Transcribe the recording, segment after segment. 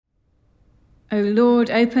O Lord,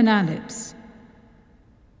 open our lips,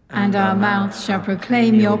 and our mouth shall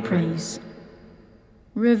proclaim your praise.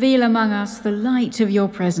 Reveal among us the light of your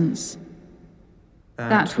presence,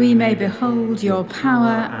 that we may behold your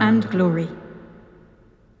power and glory.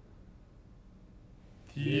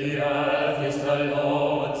 The earth is the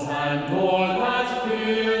Lord's and all that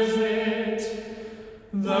fills it,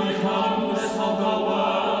 the compass of the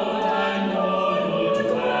world and all who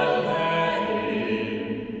dwell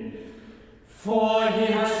therein. For he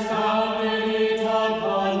has founded it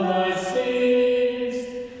upon the seas,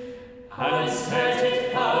 and set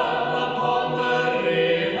it firm upon the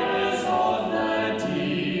rivers of the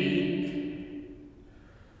deep.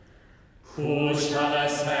 Who shall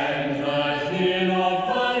ascend the hill of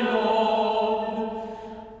the Lord,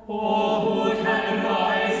 or who can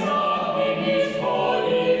rise up in his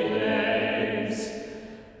holy place?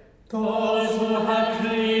 Those who have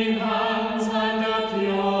clean hands and a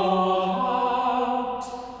pure heart,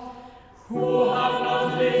 who have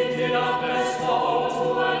not lifted up a soul to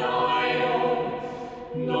an idol,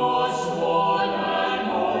 nor sworn an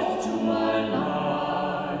oath to a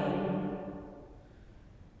lie.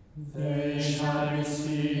 They shall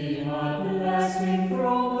receive a blessing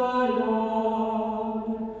from the Lord,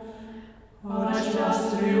 a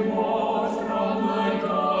just reward from the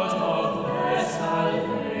God of their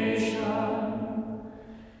salvation.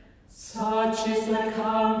 Such is the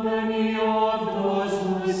company of those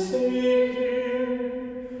who seek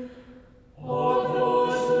him, of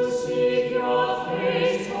those who seek your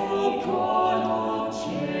face, O God of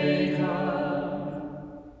Jacob.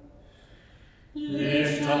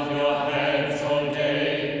 Lift up your heads, O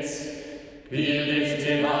gates, be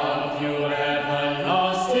lifted up, you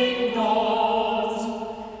everlasting doors,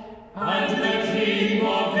 and the King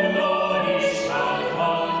of glory shall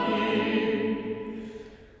come in.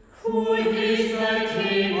 Who is the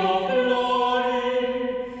King of glory?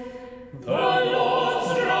 The Lord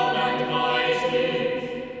strong and mighty,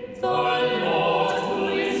 the Lord who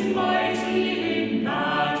is mighty in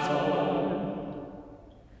battle.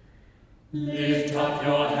 Lift up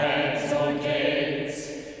your heads, O gates,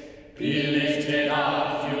 be lifted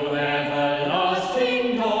up, you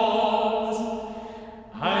everlasting doors,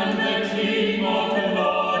 and the King of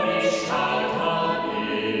glory shall come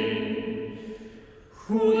in.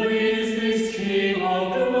 Who is this King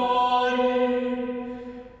of glory?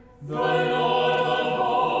 The Lord of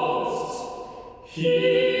hosts, he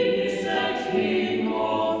is the King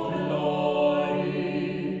of glory.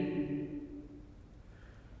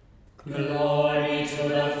 Glory to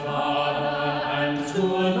the Father, and to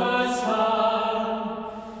the Son,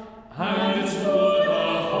 and to the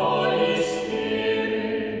Holy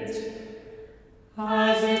Spirit,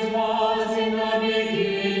 as it was in the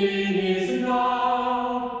beginning, is now,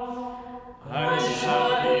 and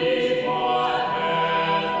shall be forever.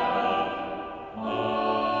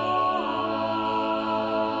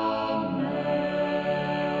 Amen.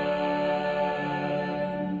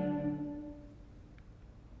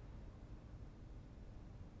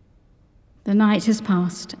 The night has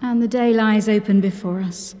passed, and the day lies open before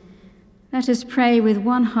us. Let us pray with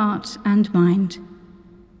one heart and mind.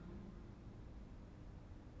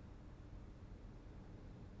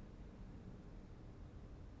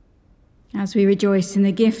 As we rejoice in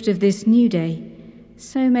the gift of this new day,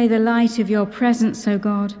 so may the light of your presence, O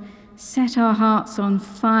God, set our hearts on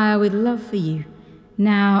fire with love for you,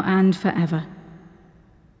 now and forever.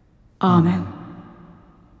 Amen.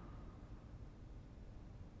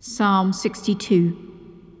 Psalm 62.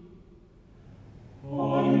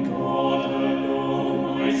 On God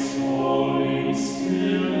alone my soul in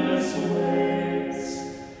stillness waits.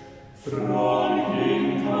 From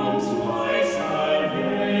him comes my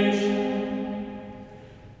salvation.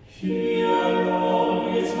 He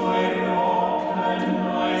alone is my rock and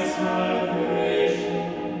my salvation,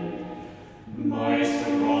 my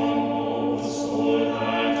stronghold, so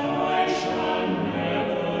that I shall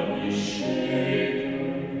never be shaken.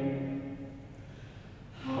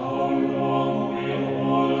 How long will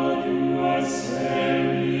all of you assail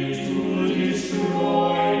me to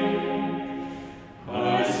destroy me,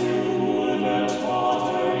 as you would a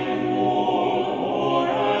tottering wall or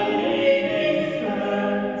a leaning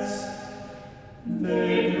fence?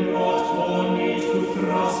 They brought on me to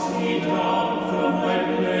thrust me down.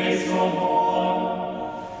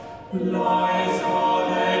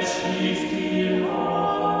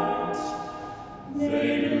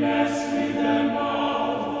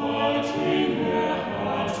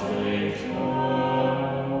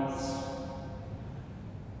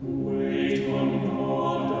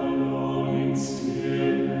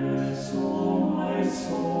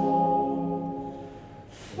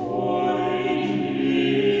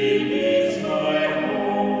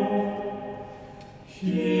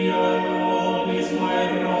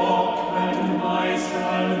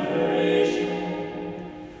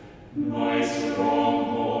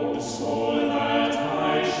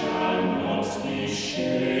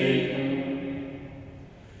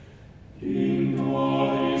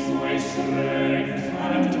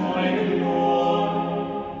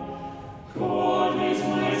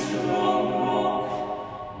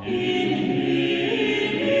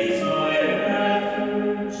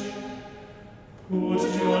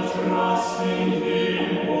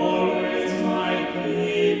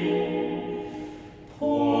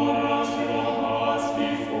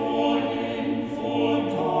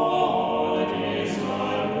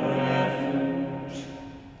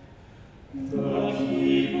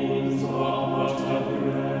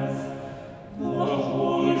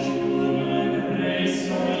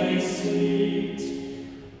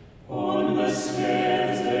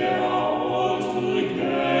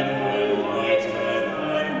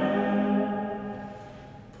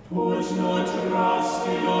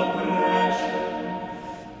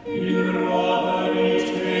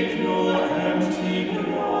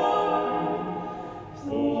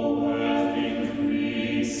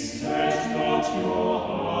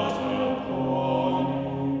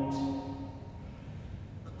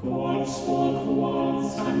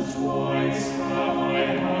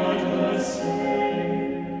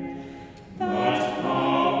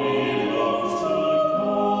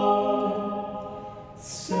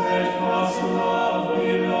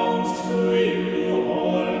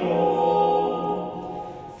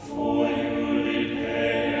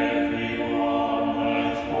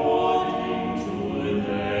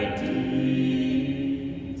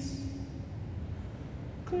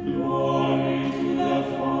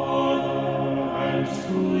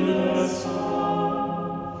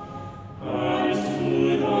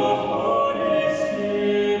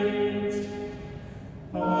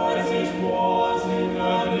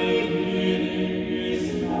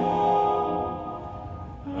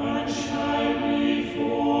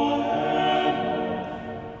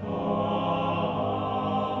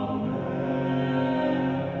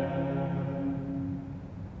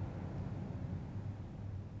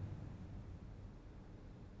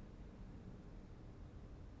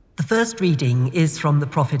 first reading is from the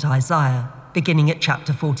prophet Isaiah, beginning at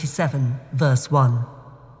chapter 47, verse 1.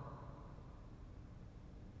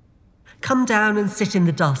 Come down and sit in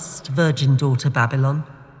the dust, virgin daughter Babylon.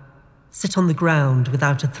 Sit on the ground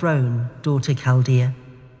without a throne, daughter Chaldea,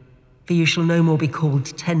 for you shall no more be called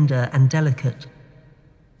tender and delicate.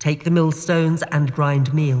 Take the millstones and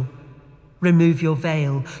grind meal. Remove your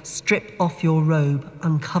veil, strip off your robe,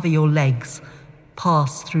 uncover your legs,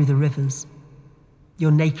 pass through the rivers. Your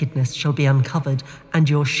nakedness shall be uncovered, and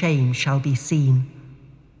your shame shall be seen.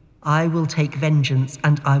 I will take vengeance,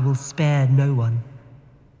 and I will spare no one.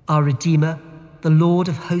 Our Redeemer, the Lord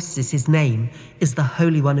of hosts is his name, is the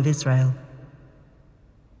Holy One of Israel.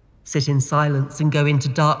 Sit in silence and go into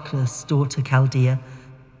darkness, daughter Chaldea,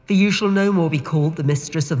 for you shall no more be called the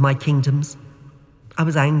mistress of my kingdoms. I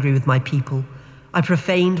was angry with my people. I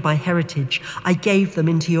profaned my heritage. I gave them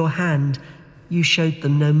into your hand. You showed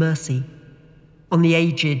them no mercy. On the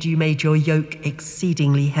aged you made your yoke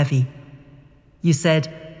exceedingly heavy. You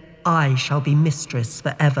said, I shall be mistress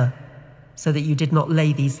forever, so that you did not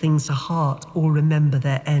lay these things to heart or remember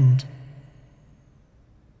their end.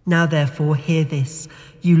 Now therefore hear this,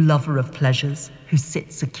 you lover of pleasures, who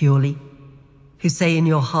sit securely, who say in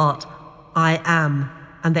your heart, I am,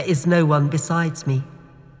 and there is no one besides me.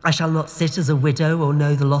 I shall not sit as a widow or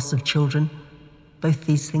know the loss of children. Both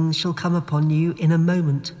these things shall come upon you in a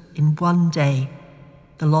moment, in one day.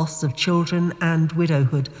 The loss of children and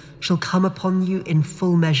widowhood shall come upon you in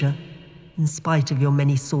full measure, in spite of your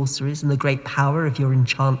many sorceries and the great power of your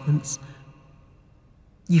enchantments.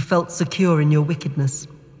 You felt secure in your wickedness.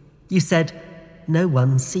 You said, no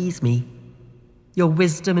one sees me. Your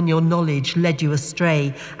wisdom and your knowledge led you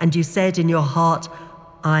astray, and you said in your heart,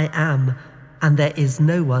 I am, and there is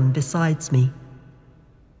no one besides me.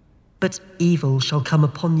 But evil shall come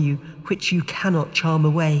upon you, which you cannot charm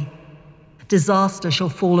away. Disaster shall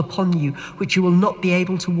fall upon you, which you will not be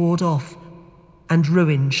able to ward off, and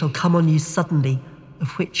ruin shall come on you suddenly, of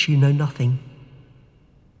which you know nothing.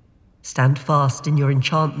 Stand fast in your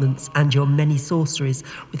enchantments and your many sorceries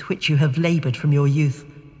with which you have laboured from your youth.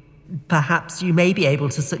 Perhaps you may be able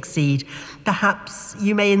to succeed. Perhaps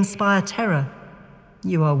you may inspire terror.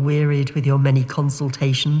 You are wearied with your many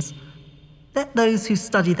consultations. Let those who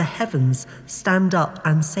study the heavens stand up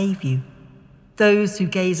and save you. Those who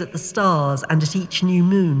gaze at the stars and at each new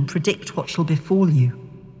moon predict what shall befall you.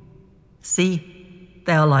 See,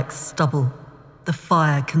 they are like stubble. The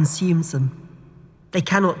fire consumes them. They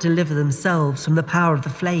cannot deliver themselves from the power of the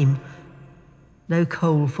flame. No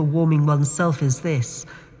coal for warming oneself is this,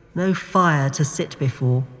 no fire to sit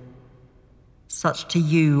before. Such to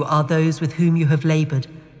you are those with whom you have laboured,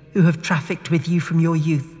 who have trafficked with you from your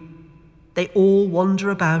youth. They all wander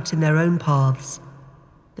about in their own paths.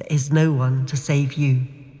 There is no one to save you.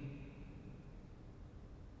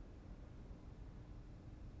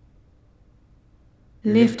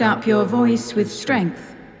 Lift up your voice with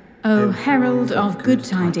strength, O herald of good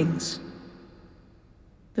tidings.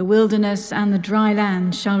 The wilderness and the dry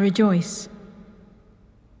land shall rejoice.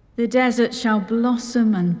 The desert shall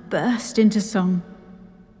blossom and burst into song.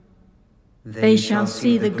 They shall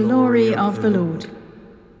see the glory of the Lord,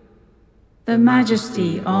 the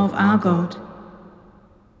majesty of our God.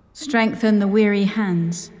 Strengthen the weary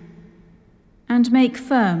hands, and make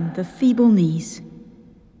firm the feeble knees.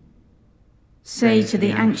 Say to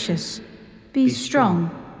the anxious, be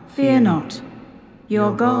strong, fear not.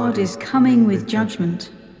 Your God is coming with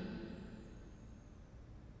judgment.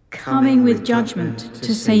 Coming with judgment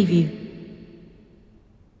to save you.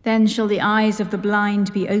 Then shall the eyes of the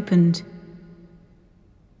blind be opened,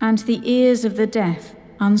 and the ears of the deaf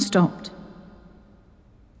unstopped.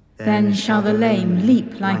 Then shall the lame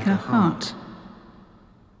leap like a hart,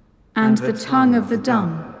 and the tongue of the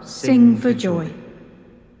dumb sing for joy.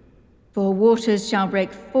 For waters shall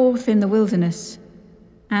break forth in the wilderness,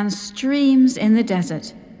 and streams in the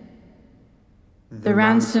desert. The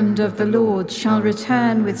ransomed of the Lord shall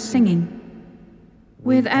return with singing,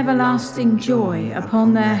 with everlasting joy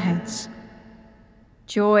upon their heads.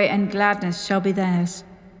 Joy and gladness shall be theirs,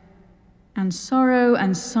 and sorrow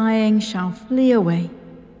and sighing shall flee away.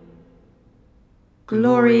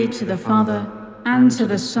 Glory to the Father, and to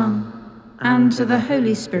the Son, and to the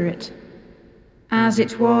Holy Spirit, as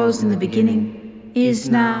it was in the beginning, is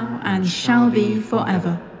now, and shall be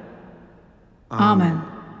forever. Amen.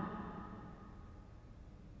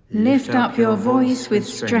 Lift up your voice with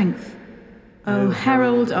strength, O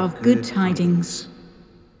herald of good tidings.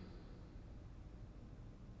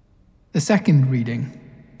 The second reading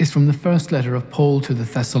is from the first letter of Paul to the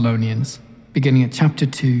Thessalonians, beginning at chapter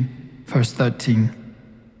 2, verse 13.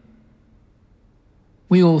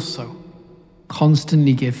 We also,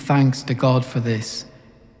 Constantly give thanks to God for this,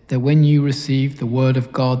 that when you received the word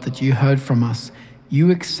of God that you heard from us, you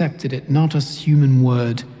accepted it not as human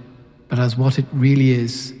word, but as what it really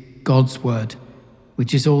is, God's word,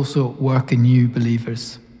 which is also at work in you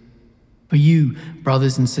believers. For you,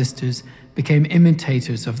 brothers and sisters, became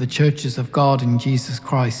imitators of the churches of God in Jesus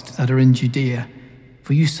Christ that are in Judea,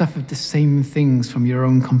 for you suffered the same things from your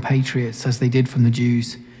own compatriots as they did from the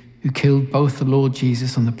Jews, who killed both the Lord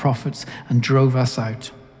Jesus and the prophets and drove us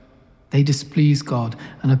out. They displease God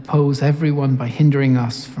and oppose everyone by hindering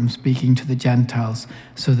us from speaking to the Gentiles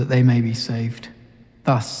so that they may be saved.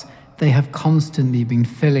 Thus, they have constantly been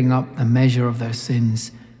filling up the measure of their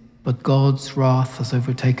sins, but God's wrath has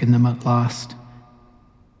overtaken them at last.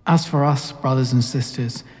 As for us, brothers and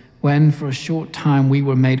sisters, when for a short time we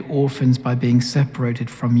were made orphans by being separated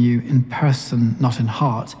from you in person, not in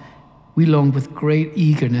heart, we longed with great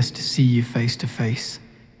eagerness to see you face to face.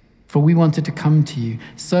 For we wanted to come to you.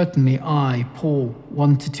 Certainly I, Paul,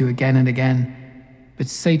 wanted to again and again, but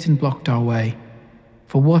Satan blocked our way.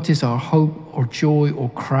 For what is our hope or joy or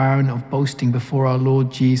crown of boasting before our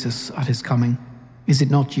Lord Jesus at his coming? Is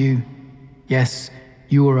it not you? Yes,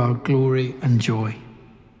 you are our glory and joy.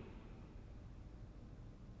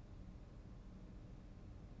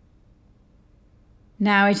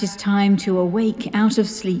 Now it is time to awake out of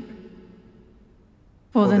sleep.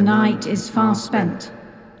 For the night is far spent,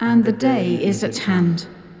 and the day is at hand.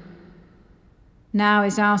 Now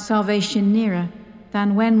is our salvation nearer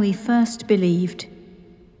than when we first believed.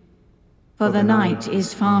 For the night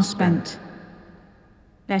is far spent.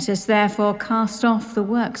 Let us therefore cast off the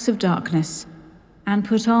works of darkness and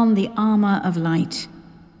put on the armor of light.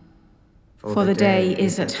 For the day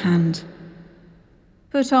is at hand.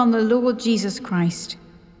 Put on the Lord Jesus Christ,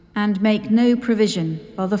 and make no provision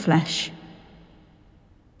for the flesh.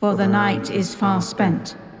 For the night is far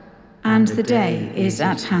spent, and the day is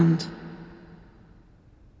at hand.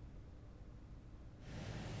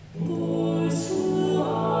 Those who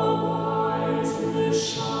are wise will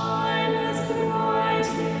shine as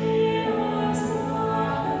brightly as the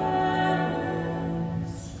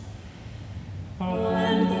heavens,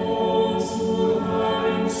 and those who are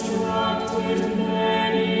instructed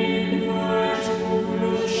many in virtue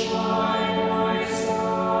will shine like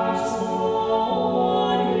stars for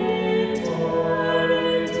all eternity.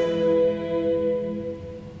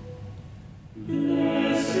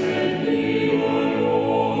 Blessed be the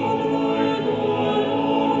Lord thy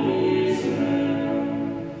God of Israel,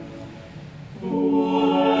 who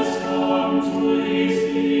has come to his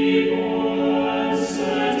people and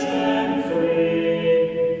set them free.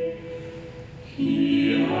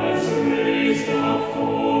 He has raised up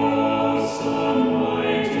for us a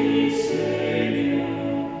mighty Saviour,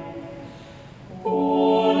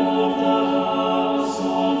 born of the house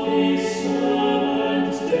of his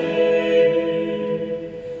servant David.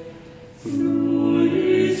 Through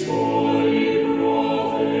his holy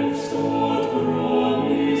prophets God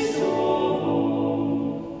promised of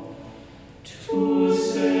old to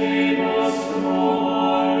save us from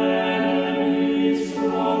our enemies,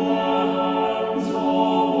 from the hands of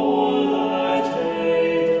all that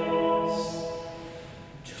hate us,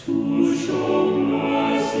 to show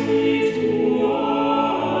mercy to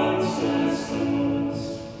our ancestors,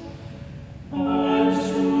 and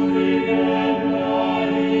to remember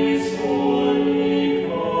his holy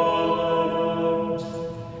covenant.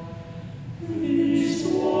 This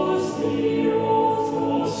was the oath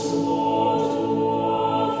God swore to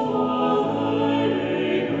our father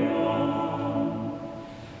Abraham,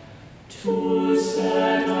 to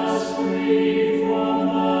set us free from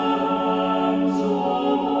the hands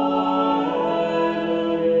of our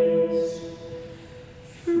enemies,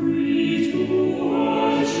 free to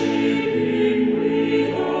worship him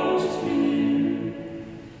without fear,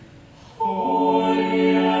 holy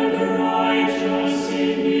and righteous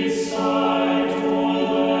in his sight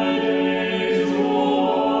all the days of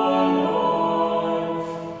our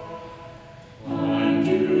life. And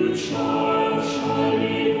you, child, shall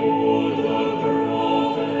behold the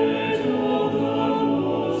prophet of the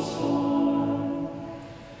Most High.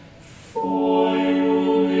 For you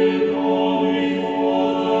will go before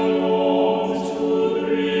the Lord to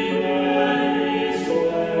prepare his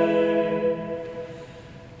way,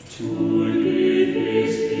 to give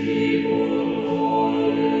his people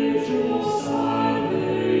knowledge of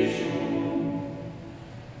salvation,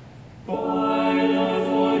 by the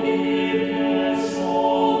forgiveness of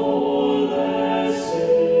all their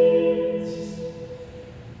sins,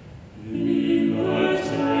 in the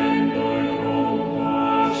tender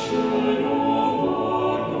compassion of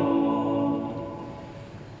our God,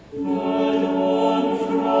 the dawn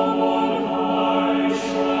from on high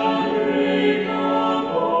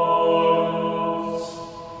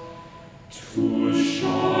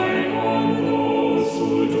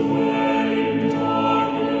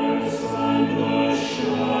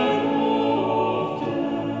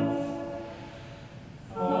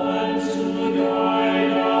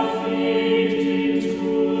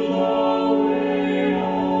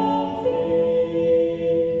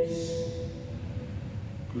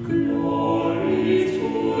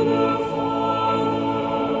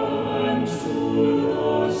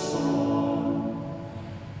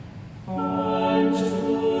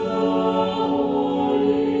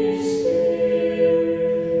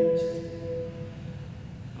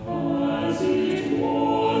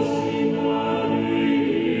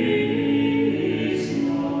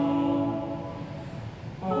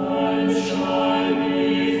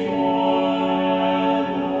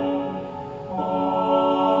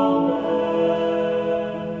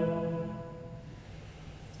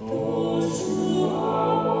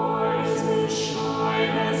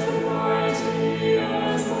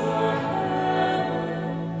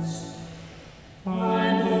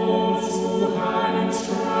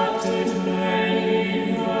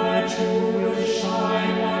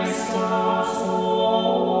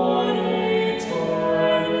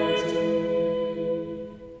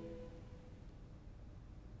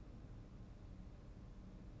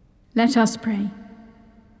Let us pray.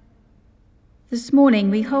 This morning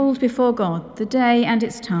we hold before God the day and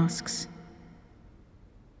its tasks.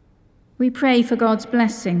 We pray for God's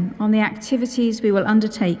blessing on the activities we will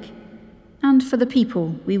undertake and for the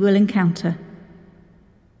people we will encounter.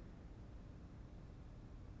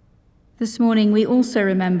 This morning we also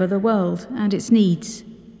remember the world and its needs.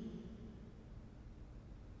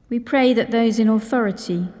 We pray that those in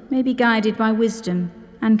authority may be guided by wisdom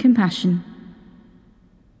and compassion.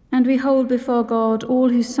 And we hold before God all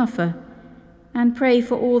who suffer and pray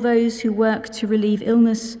for all those who work to relieve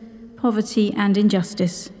illness, poverty, and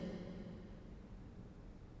injustice.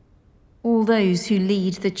 All those who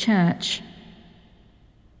lead the Church.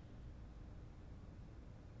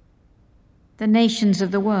 The nations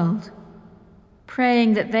of the world,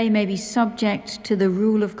 praying that they may be subject to the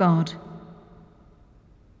rule of God.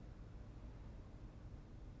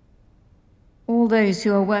 All those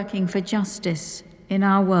who are working for justice in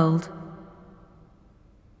our world,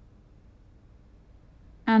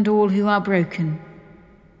 and all who are broken,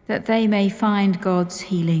 that they may find God's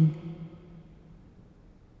healing.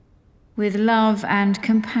 With love and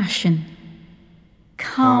compassion,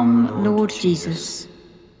 come, Lord Jesus.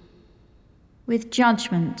 With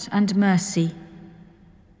judgment and mercy,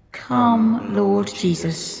 come, Lord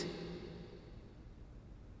Jesus.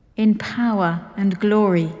 In power and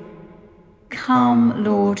glory, come,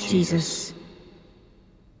 Lord Jesus.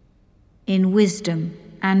 In wisdom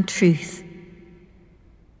and truth,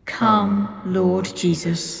 come, Lord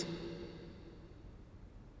Jesus.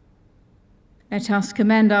 Let us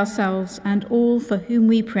commend ourselves and all for whom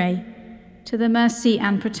we pray to the mercy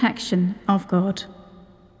and protection of God.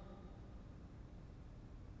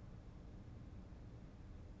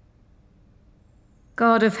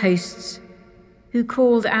 God of hosts, who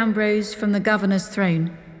called Ambrose from the governor's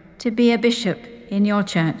throne to be a bishop in your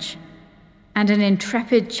church and an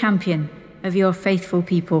intrepid champion of your faithful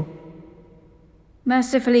people,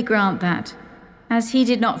 mercifully grant that, as he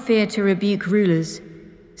did not fear to rebuke rulers,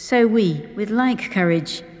 so we, with like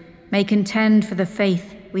courage, may contend for the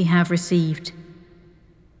faith we have received.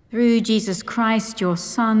 Through Jesus Christ, your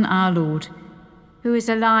Son, our Lord, who is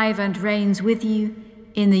alive and reigns with you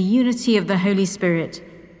in the unity of the Holy Spirit,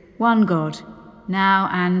 one God, now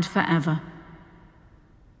and forever.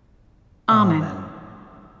 Amen.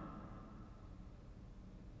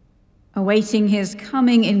 Awaiting his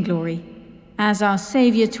coming in glory, as our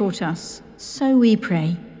Saviour taught us, so we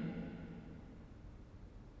pray.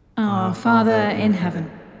 Our Father in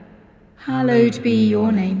heaven, hallowed be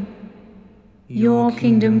your name. Your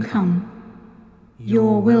kingdom come,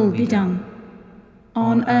 your will be done,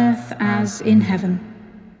 on earth as in heaven.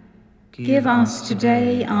 Give us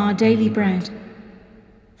today our daily bread.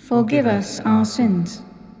 Forgive us our sins,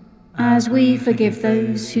 as we forgive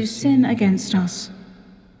those who sin against us.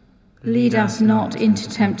 Lead us not into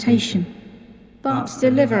temptation, but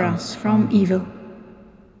deliver us from evil.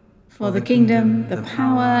 For the kingdom, the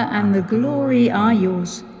power, and the glory are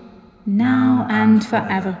yours, now and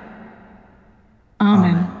forever.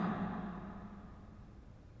 Amen.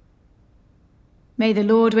 May the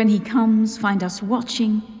Lord, when he comes, find us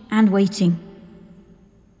watching and waiting.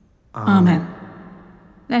 Amen.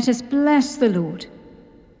 Let us bless the Lord.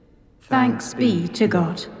 Thanks be to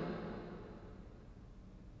God.